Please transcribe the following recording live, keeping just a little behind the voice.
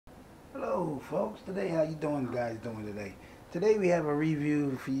Hello folks, today how you doing today? Today we have a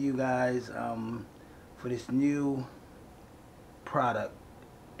review for you guys for this new product.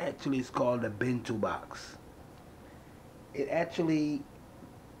 Actually it's called the Bento box. It actually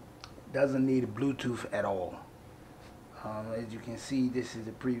doesn't need a Bluetooth at all. As you can see, this is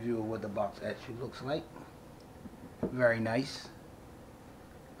a preview of what the box actually looks like. Very nice.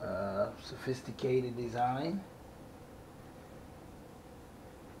 Sophisticated design.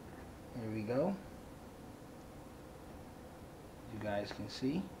 Here we go. You guys can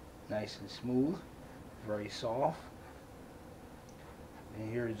see, nice and smooth, very soft.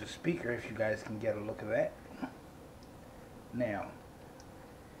 And here is the speaker, if you guys can get a look at that. Now,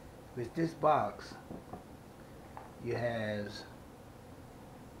 with this box, you have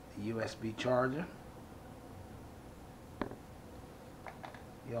a USB charger.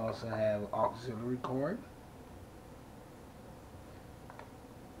 You also have auxiliary cord.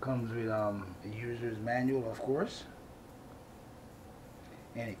 Comes with a user's manual, of course,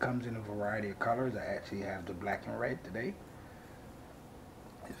 and it comes in a variety of colors. I actually have the black and red today.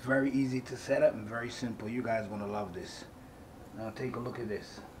 It's very easy to set up and very simple. You guys are going to love this. Now take a look at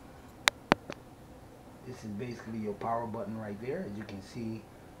this. This is basically your power button right there. As you can see,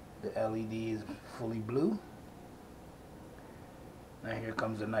 the LED is fully blue. Now here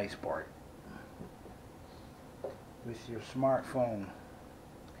comes the nice part. With your smartphone,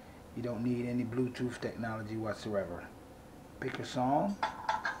 you don't need any Bluetooth technology whatsoever. Pick a song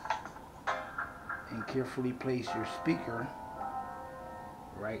and carefully place your speaker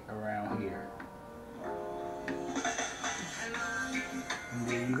right around here. And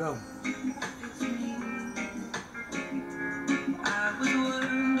there you go. I was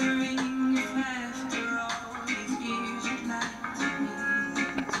wondering if after all these years you'd like to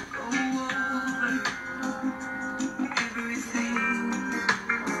go over everything.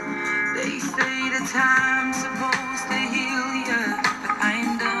 They say the time's supposed to heal you, but I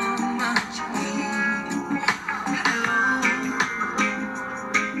ain't done much healing. Hello,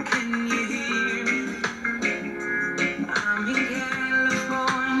 can you hear me? I'm in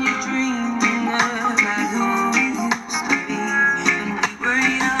California dreaming about who we used to be when we were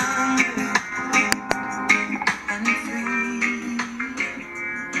younger and free.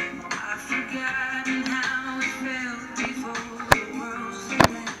 I've forgotten how it felt before the world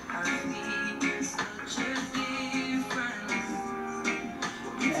set our feet. Such a difference.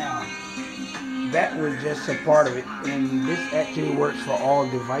 Now, that was just a part of it, and this actually works for all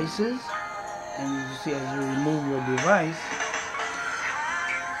devices. And as you see, as you remove your device,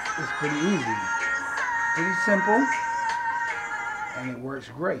 it's pretty easy, pretty simple, and it works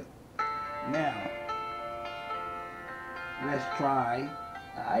great. Now, let's try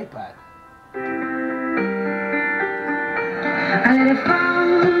an iPad. I let it fall,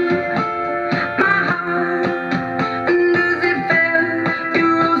 my heart, and as it fell, you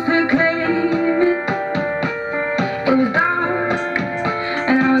rose to claim it. It was dark,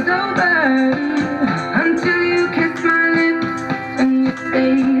 and I was over, until you kissed my lips, and you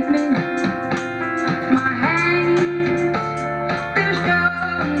saved me. My hands, they're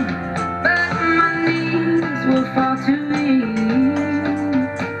strong, but my knees will fall too weak.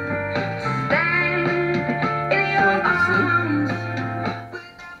 Stand in your arms.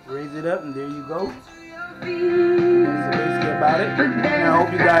 Raise it up and there you go. That's basically about it. And I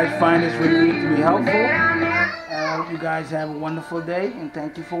hope you guys find this review to be helpful. And I hope you guys have a wonderful day and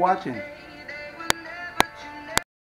thank you for watching.